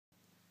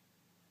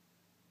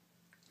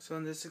So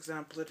in this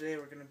example today,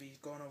 we're going to be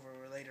going over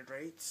related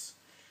rates.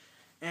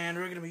 And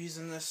we're going to be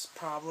using this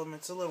problem.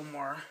 It's a little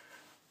more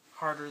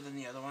harder than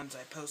the other ones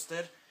I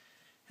posted.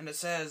 And it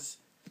says,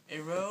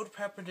 a road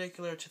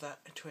perpendicular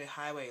to a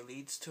highway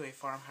leads to a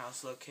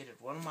farmhouse located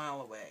 1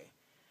 mile away.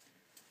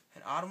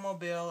 An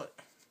automobile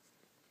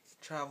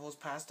travels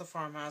past the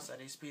farmhouse at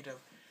a speed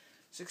of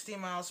 60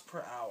 miles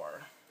per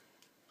hour.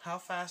 How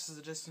fast is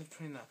the distance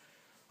between the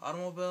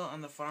automobile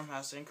and the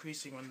farmhouse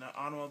increasing when the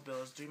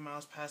automobile is 3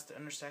 miles past the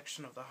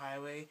intersection of the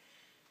highway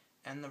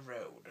and the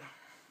road?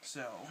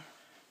 So,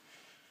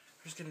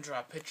 I'm just going to draw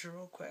a picture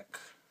real quick.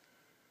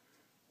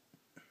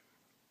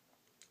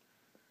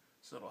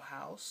 This little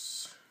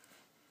house.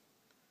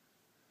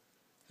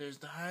 There's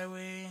the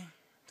highway.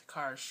 The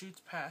car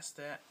shoots past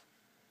it.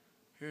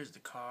 Here's the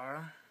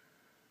car.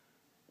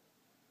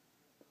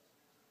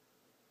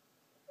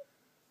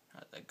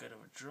 Not that good of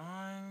a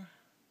drawing.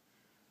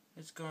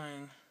 It's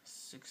going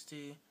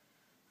 60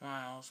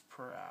 miles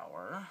per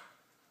hour.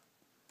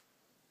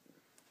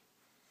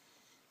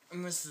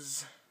 And this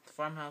is, the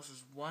farmhouse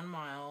is 1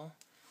 mile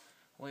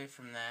away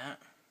from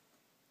that.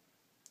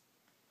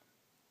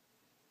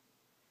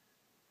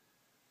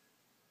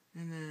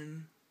 And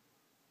then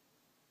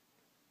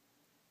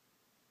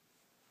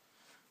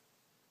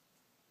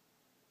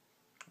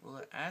will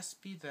it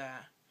ask be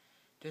that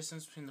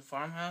distance between the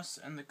farmhouse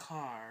and the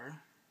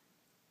car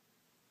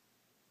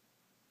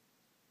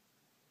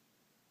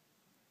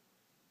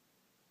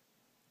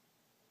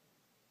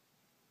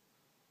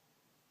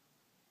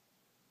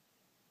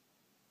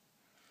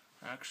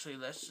actually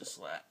let's just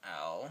let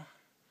L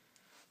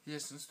the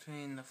distance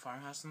between the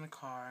farmhouse and the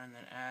car, and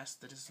then ask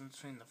the distance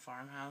between the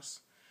farmhouse,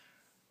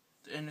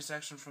 the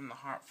intersection from the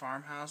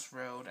farmhouse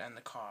road and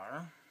the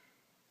car.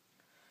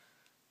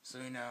 So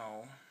we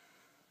know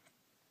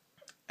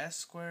S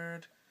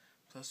squared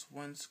plus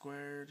 1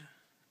 squared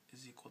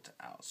is equal to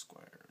L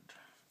squared.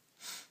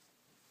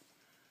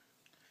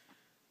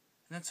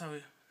 And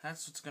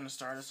that's what's going to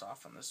start us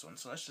off on this one.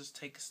 So let's just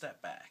take a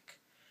step back.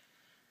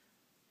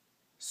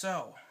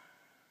 So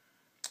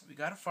we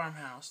got a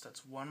farmhouse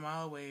that's 1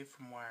 mile away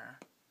from where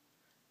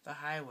the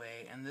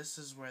highway, and this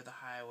is where the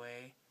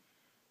highway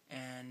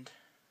and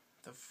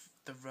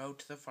the road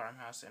to the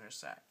farmhouse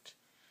intersect.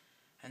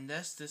 And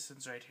this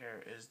distance right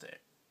here is the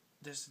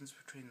distance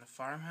between the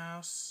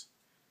farmhouse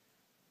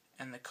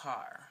and the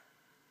car.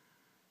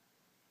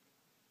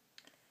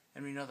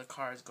 And we know the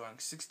car is going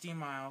 60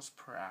 miles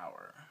per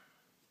hour.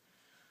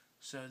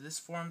 So this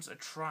forms a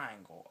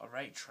triangle, a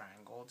right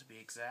triangle to be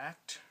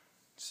exact.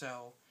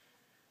 So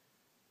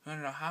we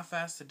want to know how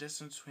fast the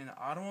distance between the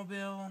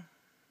automobile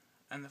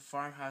and the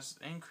farmhouse is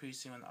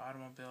increasing when the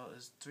automobile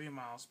is 3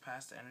 miles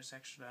past the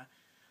intersection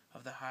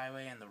of the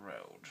highway and the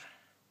road.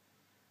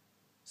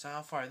 So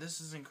how far this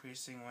is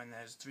increasing when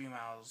there's 3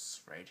 miles,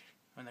 right?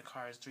 When the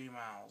car is 3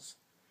 miles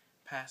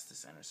past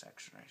this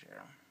intersection right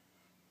here.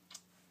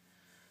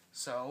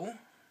 So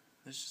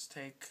let's just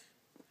take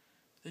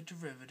the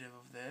derivative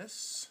of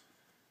this.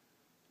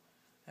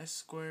 S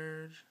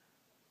squared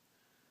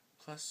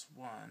plus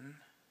 1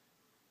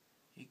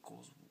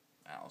 equals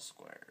L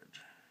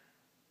squared.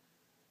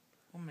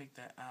 We'll make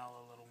that L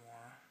a little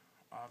more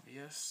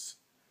obvious.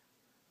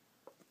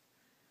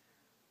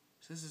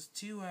 So this is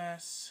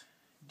 2s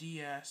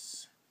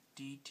ds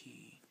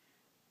dt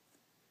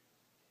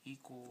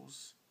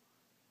equals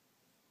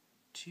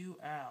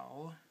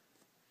 2L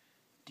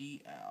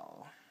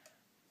dl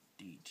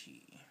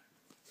dt.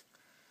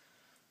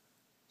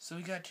 So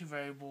we got two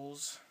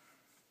variables,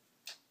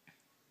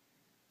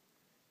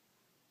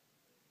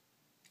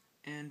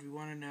 and we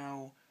want to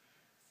know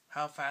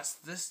how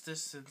fast this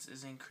distance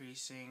is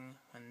increasing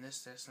when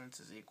this distance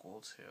is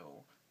equal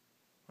to,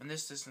 when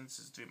this distance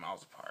is 3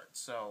 miles apart.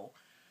 So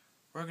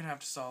we're going to have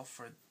to solve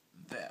for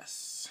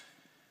this,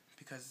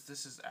 because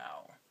this is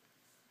L.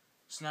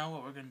 So now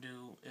what we're going to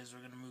do is we're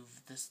going to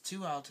move this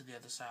 2L to the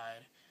other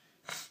side,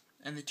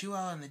 and the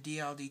 2L and the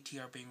dl dt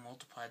are being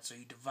multiplied, so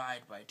you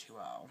divide by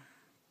 2L.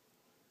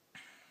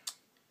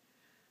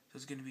 So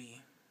it's going to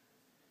be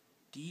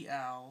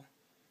dl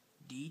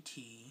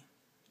dt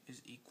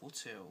is equal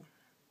to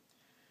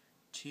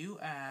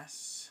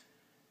 2s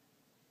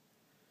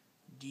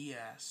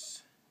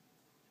ds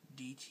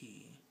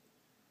dt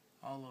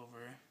all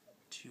over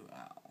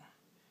 2L.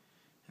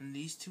 And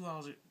these two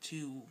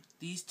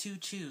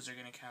 2's are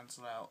going to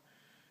cancel out.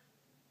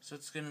 So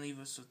it's going to leave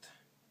us with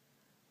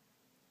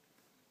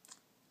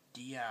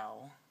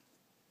dl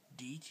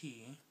dt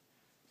is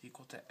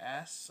equal to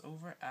s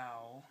over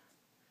L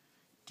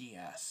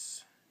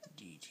ds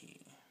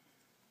dt.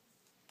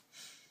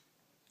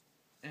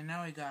 And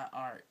now we got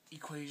our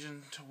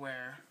equation to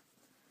where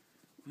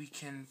we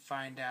can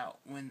find out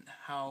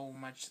how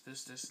much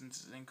this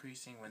distance is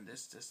increasing when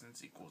this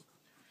distance equals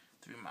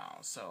 3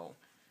 miles. So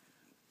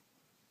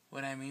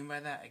what I mean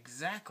by that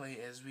exactly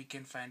is we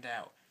can find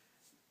out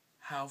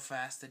how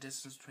fast the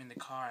distance between the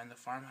car and the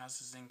farmhouse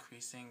is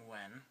increasing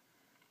when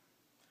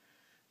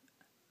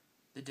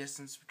the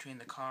distance between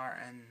the car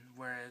and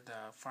where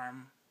the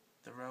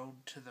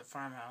road to the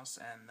farmhouse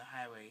and the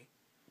highway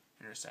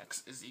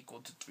intersects is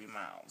equal to 3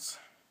 miles.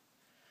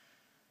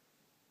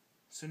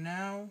 So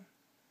now,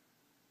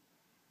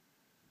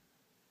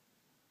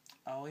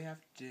 all we have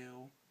to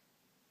do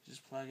is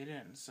just plug it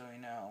in. So we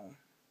know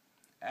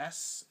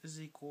S is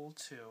equal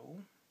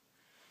to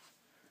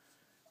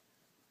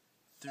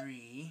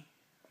 3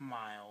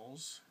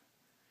 miles,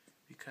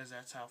 because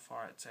that's how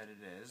far it said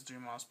it is. 3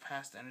 miles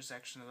past the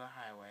intersection of the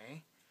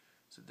highway.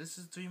 So this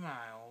is 3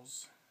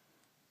 miles.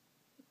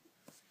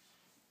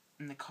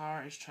 And the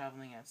car is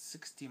traveling at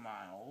 60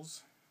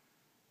 miles.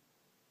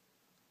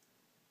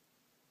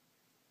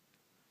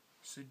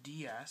 So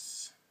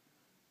DS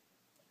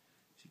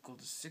is equal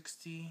to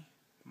 60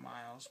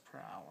 miles per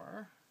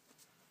hour.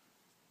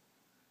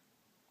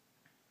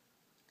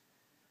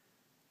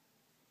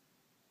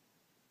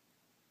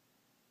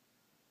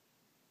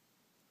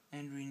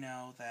 And we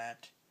know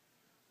that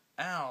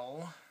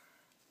L,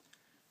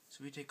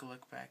 so we take a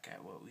look back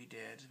at what we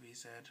did. We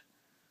said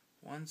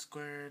 1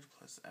 squared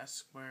plus S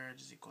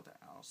squared is equal to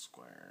L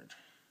squared.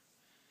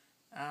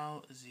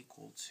 L is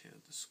equal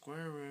to the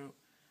square root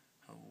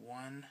of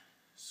 1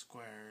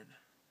 squared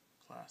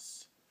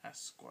plus S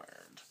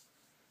squared.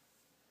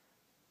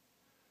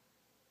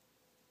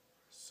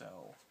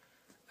 So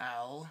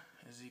L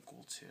is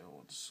equal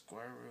to the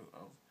square root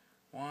of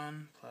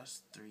 1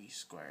 plus 3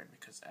 squared,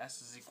 because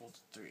S is equal to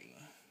 3.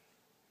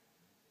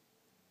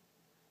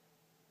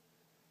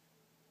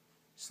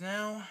 So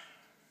now,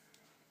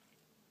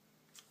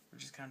 we're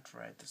just going to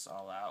write this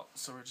all out.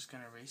 So we're just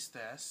going to erase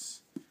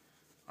this.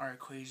 Our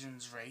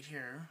equation's right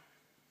here.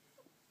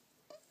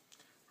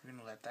 We're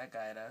going to let that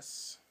guide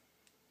us.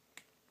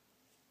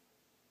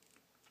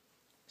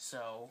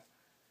 So,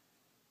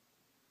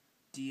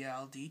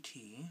 dl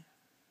dt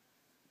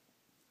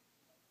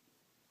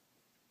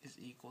is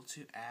equal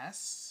to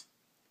S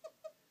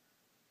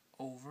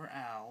over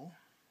L,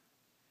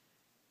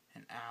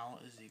 and L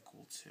is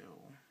equal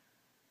to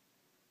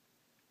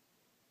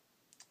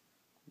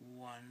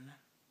 1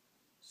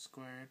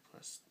 squared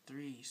plus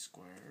 3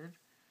 squared.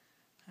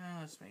 Now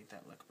let's make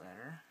that look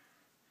better.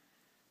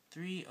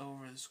 3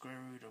 over the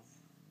square root of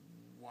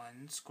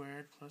 1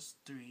 squared plus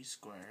 3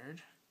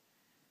 squared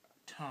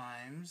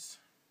times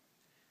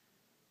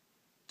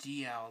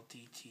dl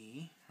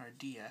dt, or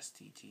ds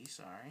dt,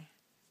 sorry.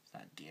 It's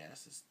not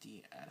ds, it's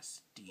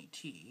ds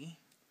dt.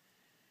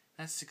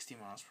 That's 60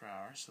 miles per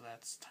hour, so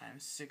that's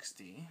times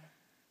 60.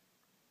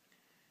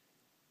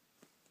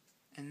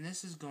 And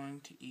this is going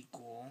to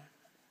equal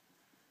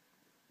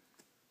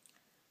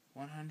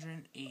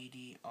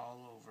 180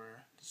 all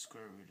over the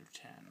square root of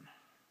 10.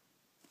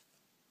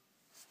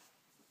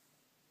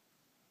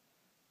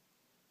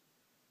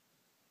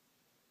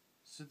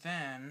 So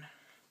then,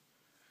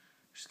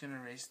 I'm just going to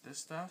erase this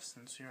stuff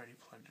since we already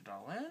plugged it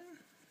all in.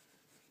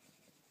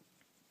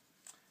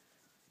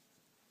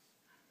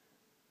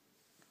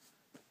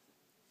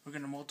 We're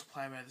going to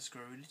multiply by the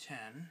square root of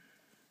 10.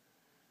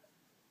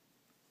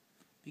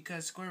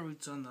 Because square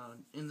roots in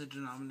the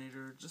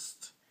denominator,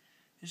 it's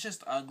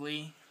just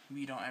ugly.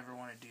 We don't ever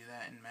want to do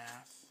that in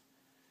math.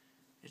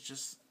 It's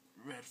just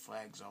red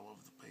flags all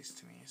over the place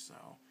to me.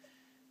 So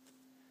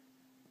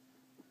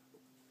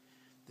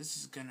this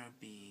is going to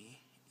be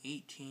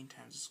 18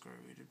 times the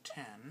square root of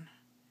 10,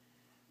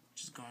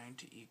 which is going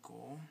to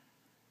equal,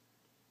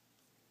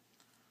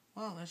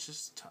 well, let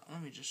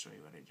me just show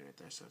you what I did right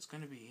there. So it's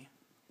going to be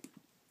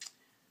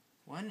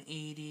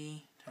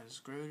 180 times the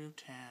square root of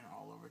 10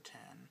 all over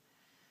 10.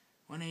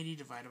 180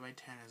 divided by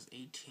 10 is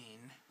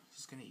 18. So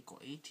it's going to equal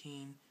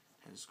 18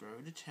 times the square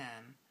root of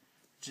 10,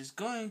 which is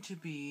going to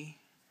be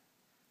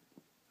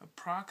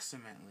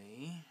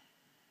approximately,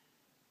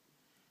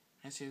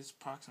 I say it's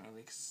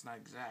approximately because it's not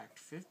exact,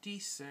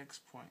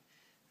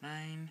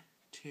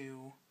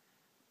 56.92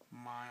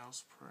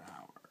 miles per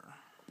hour.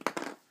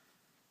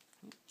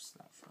 Oops,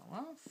 that fell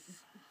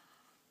off.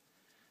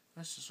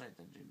 Let's just write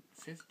that,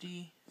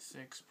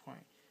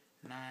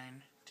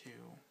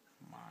 56.92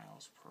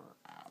 miles per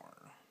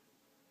hour.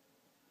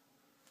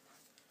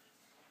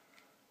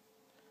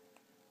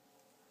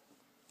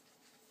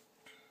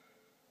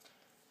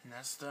 And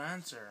that's the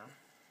answer.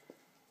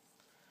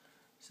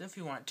 So if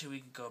you want to, we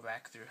can go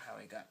back through how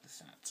I got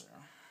this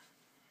answer.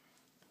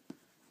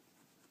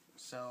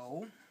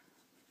 So,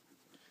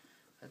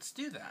 let's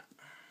do that.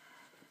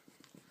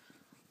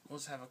 We'll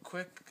just have a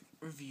quick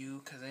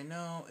review, because I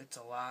know it's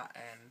a lot,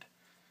 and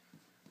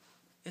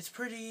it's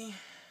kind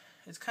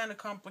of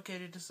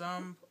complicated to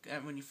some,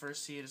 and when you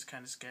first see it, it's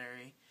kind of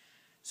scary.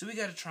 So we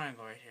got a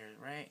triangle right here,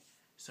 right?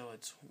 So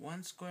it's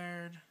 1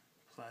 squared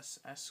plus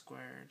s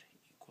squared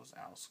equals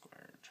l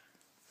squared.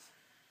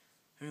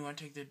 And we want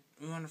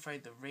to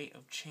find the rate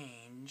of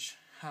change,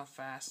 how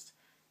fast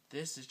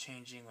this is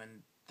changing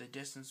when the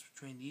distance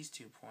between these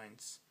 2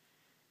 points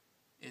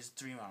is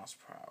 3 miles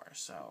per hour.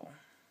 So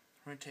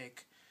we're going to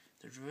take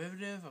the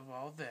derivative of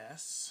all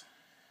this,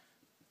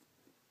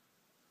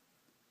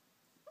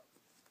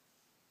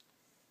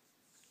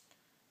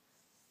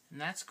 and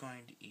that's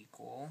going to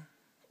equal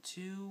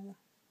 2s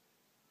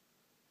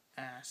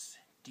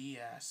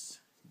ds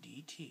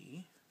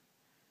dt,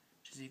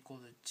 which is equal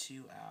to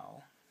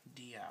 2l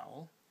dl.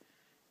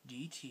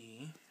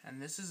 dt,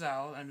 and this is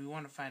L, and we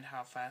want to find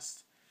how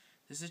fast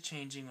this is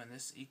changing when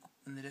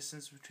when the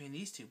distance between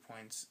these 2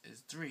 points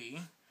is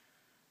 3.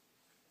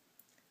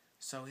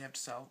 So we have to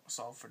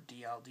solve for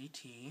dl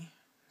dt.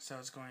 So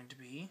it's going to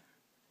be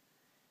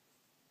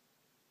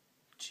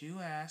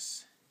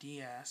 2s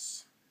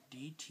ds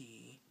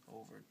dt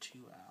over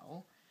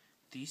 2l.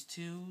 These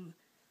two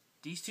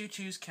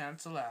 2's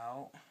cancel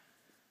out.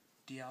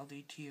 dl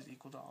dt is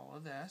equal to all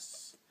of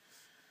this.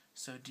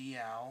 So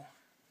dl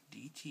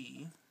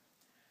dt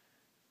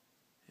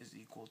is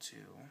equal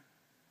to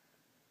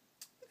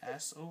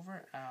s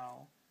over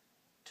l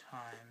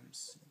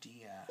times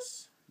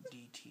ds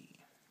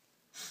dt.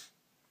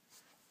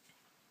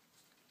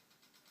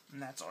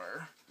 And that's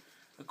our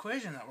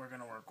equation that we're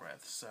going to work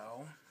with.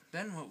 So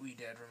then what we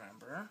did,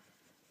 remember,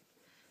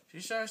 she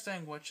started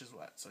saying which is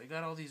what. So we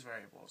got all these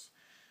variables.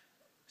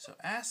 So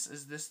s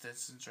is this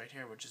distance right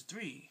here, which is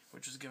 3,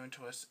 which was given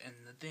to us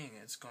in the thing.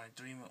 It's going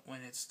 3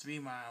 when it's 3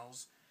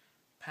 miles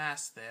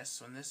past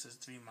this, when this is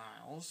 3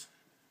 miles.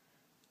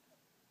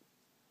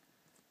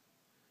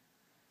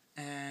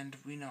 And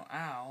we know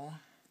L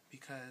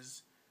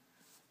because,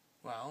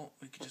 well,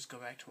 we could just go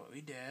back to what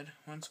we did.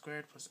 1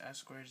 squared plus s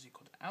squared is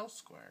equal to L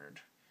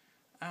squared.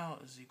 L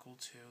is equal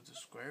to the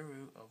square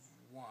root of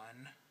 1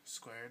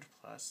 squared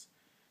plus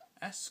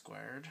s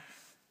squared.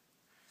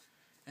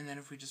 And then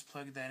if we just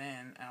plug that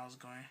in, L is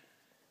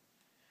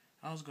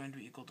going to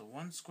be equal to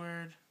 1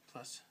 squared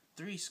plus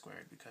 3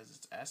 squared because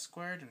it's s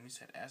squared, and we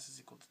said s is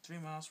equal to 3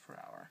 miles per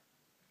hour.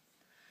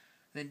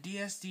 Then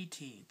ds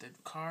dt, the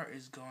car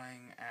is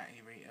going at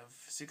a rate of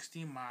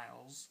 60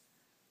 miles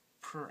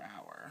per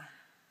hour.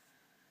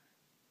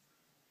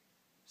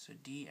 So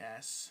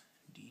ds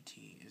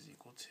dt is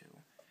equal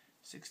to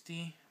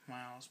 60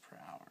 miles per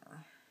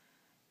hour.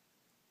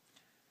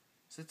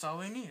 So that's all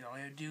we need. All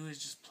we have to do is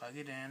just plug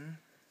it in.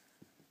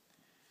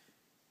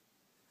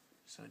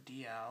 So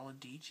dl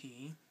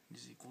dt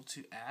is equal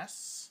to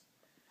s,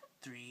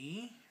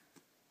 3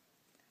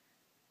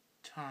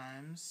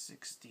 times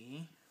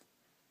 60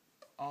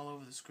 all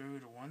over the square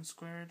root of 1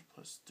 squared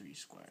plus 3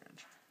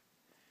 squared.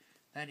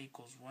 That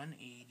equals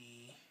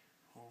 180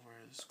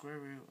 over the square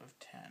root of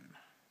 10.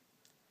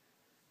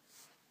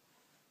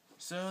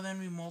 So then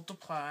we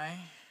multiply.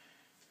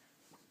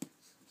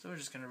 So we're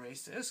just going to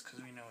erase this because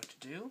we know what to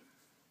do.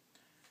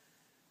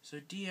 So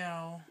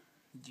dl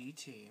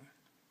dt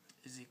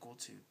is equal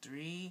to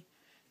 3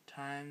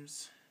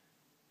 times,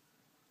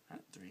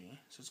 not 3,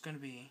 so it's going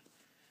to be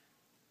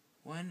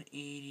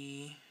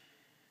 180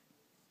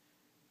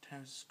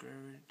 times the square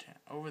root of 10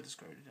 over the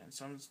square root of 10.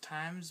 So it's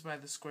times by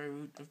the square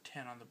root of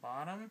 10 on the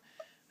bottom.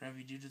 Whenever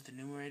you do the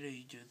numerator,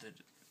 you do the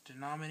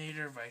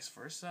denominator, vice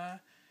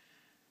versa.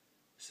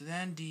 So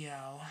then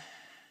dl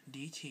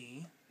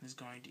dt is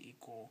going to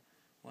equal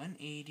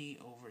 180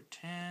 over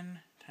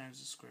 10 times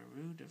the square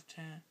root of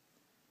 10,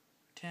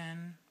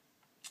 and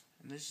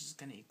this is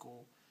going to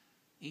equal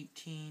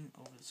 18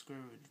 over the square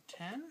root of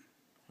 10,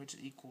 which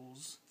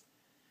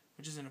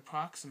is an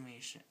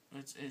approximation,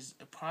 which is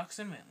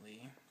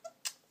approximately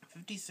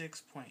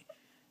 56.92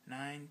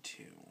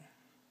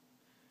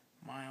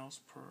 miles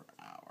per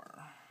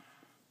hour.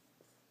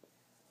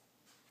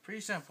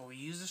 Pretty simple. We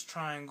use this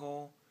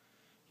triangle,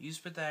 use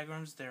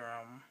Pythagoras'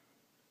 theorem,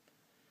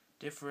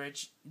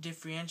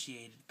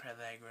 differentiated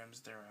Pythagoras'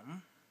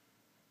 theorem,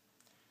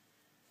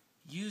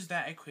 use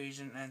that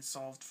equation and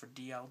solved for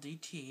dl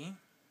dt,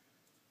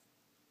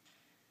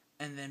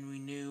 and then we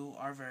knew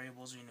our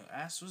variables. We knew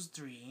s was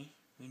 3,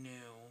 we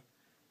knew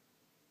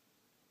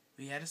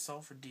we had to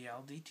solve for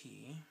dl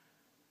dt,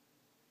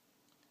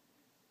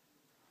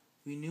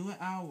 we knew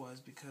what L was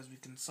because we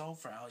can solve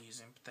for L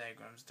using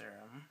Pythagoras'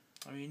 theorem,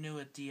 and we knew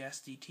what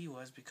ds dt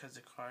was because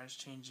the car is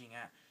changing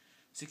at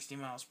 60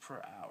 miles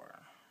per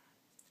hour.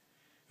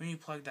 When you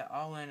plug that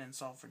all in and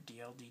solve for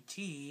dl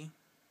dt,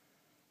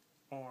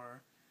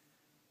 or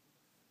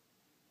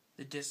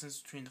the distance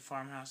between the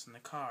farmhouse and the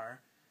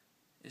car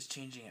is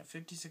changing at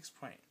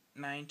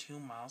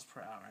 56.92 miles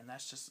per hour, and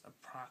that's just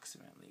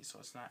approximately, so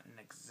it's not an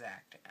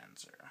exact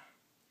answer.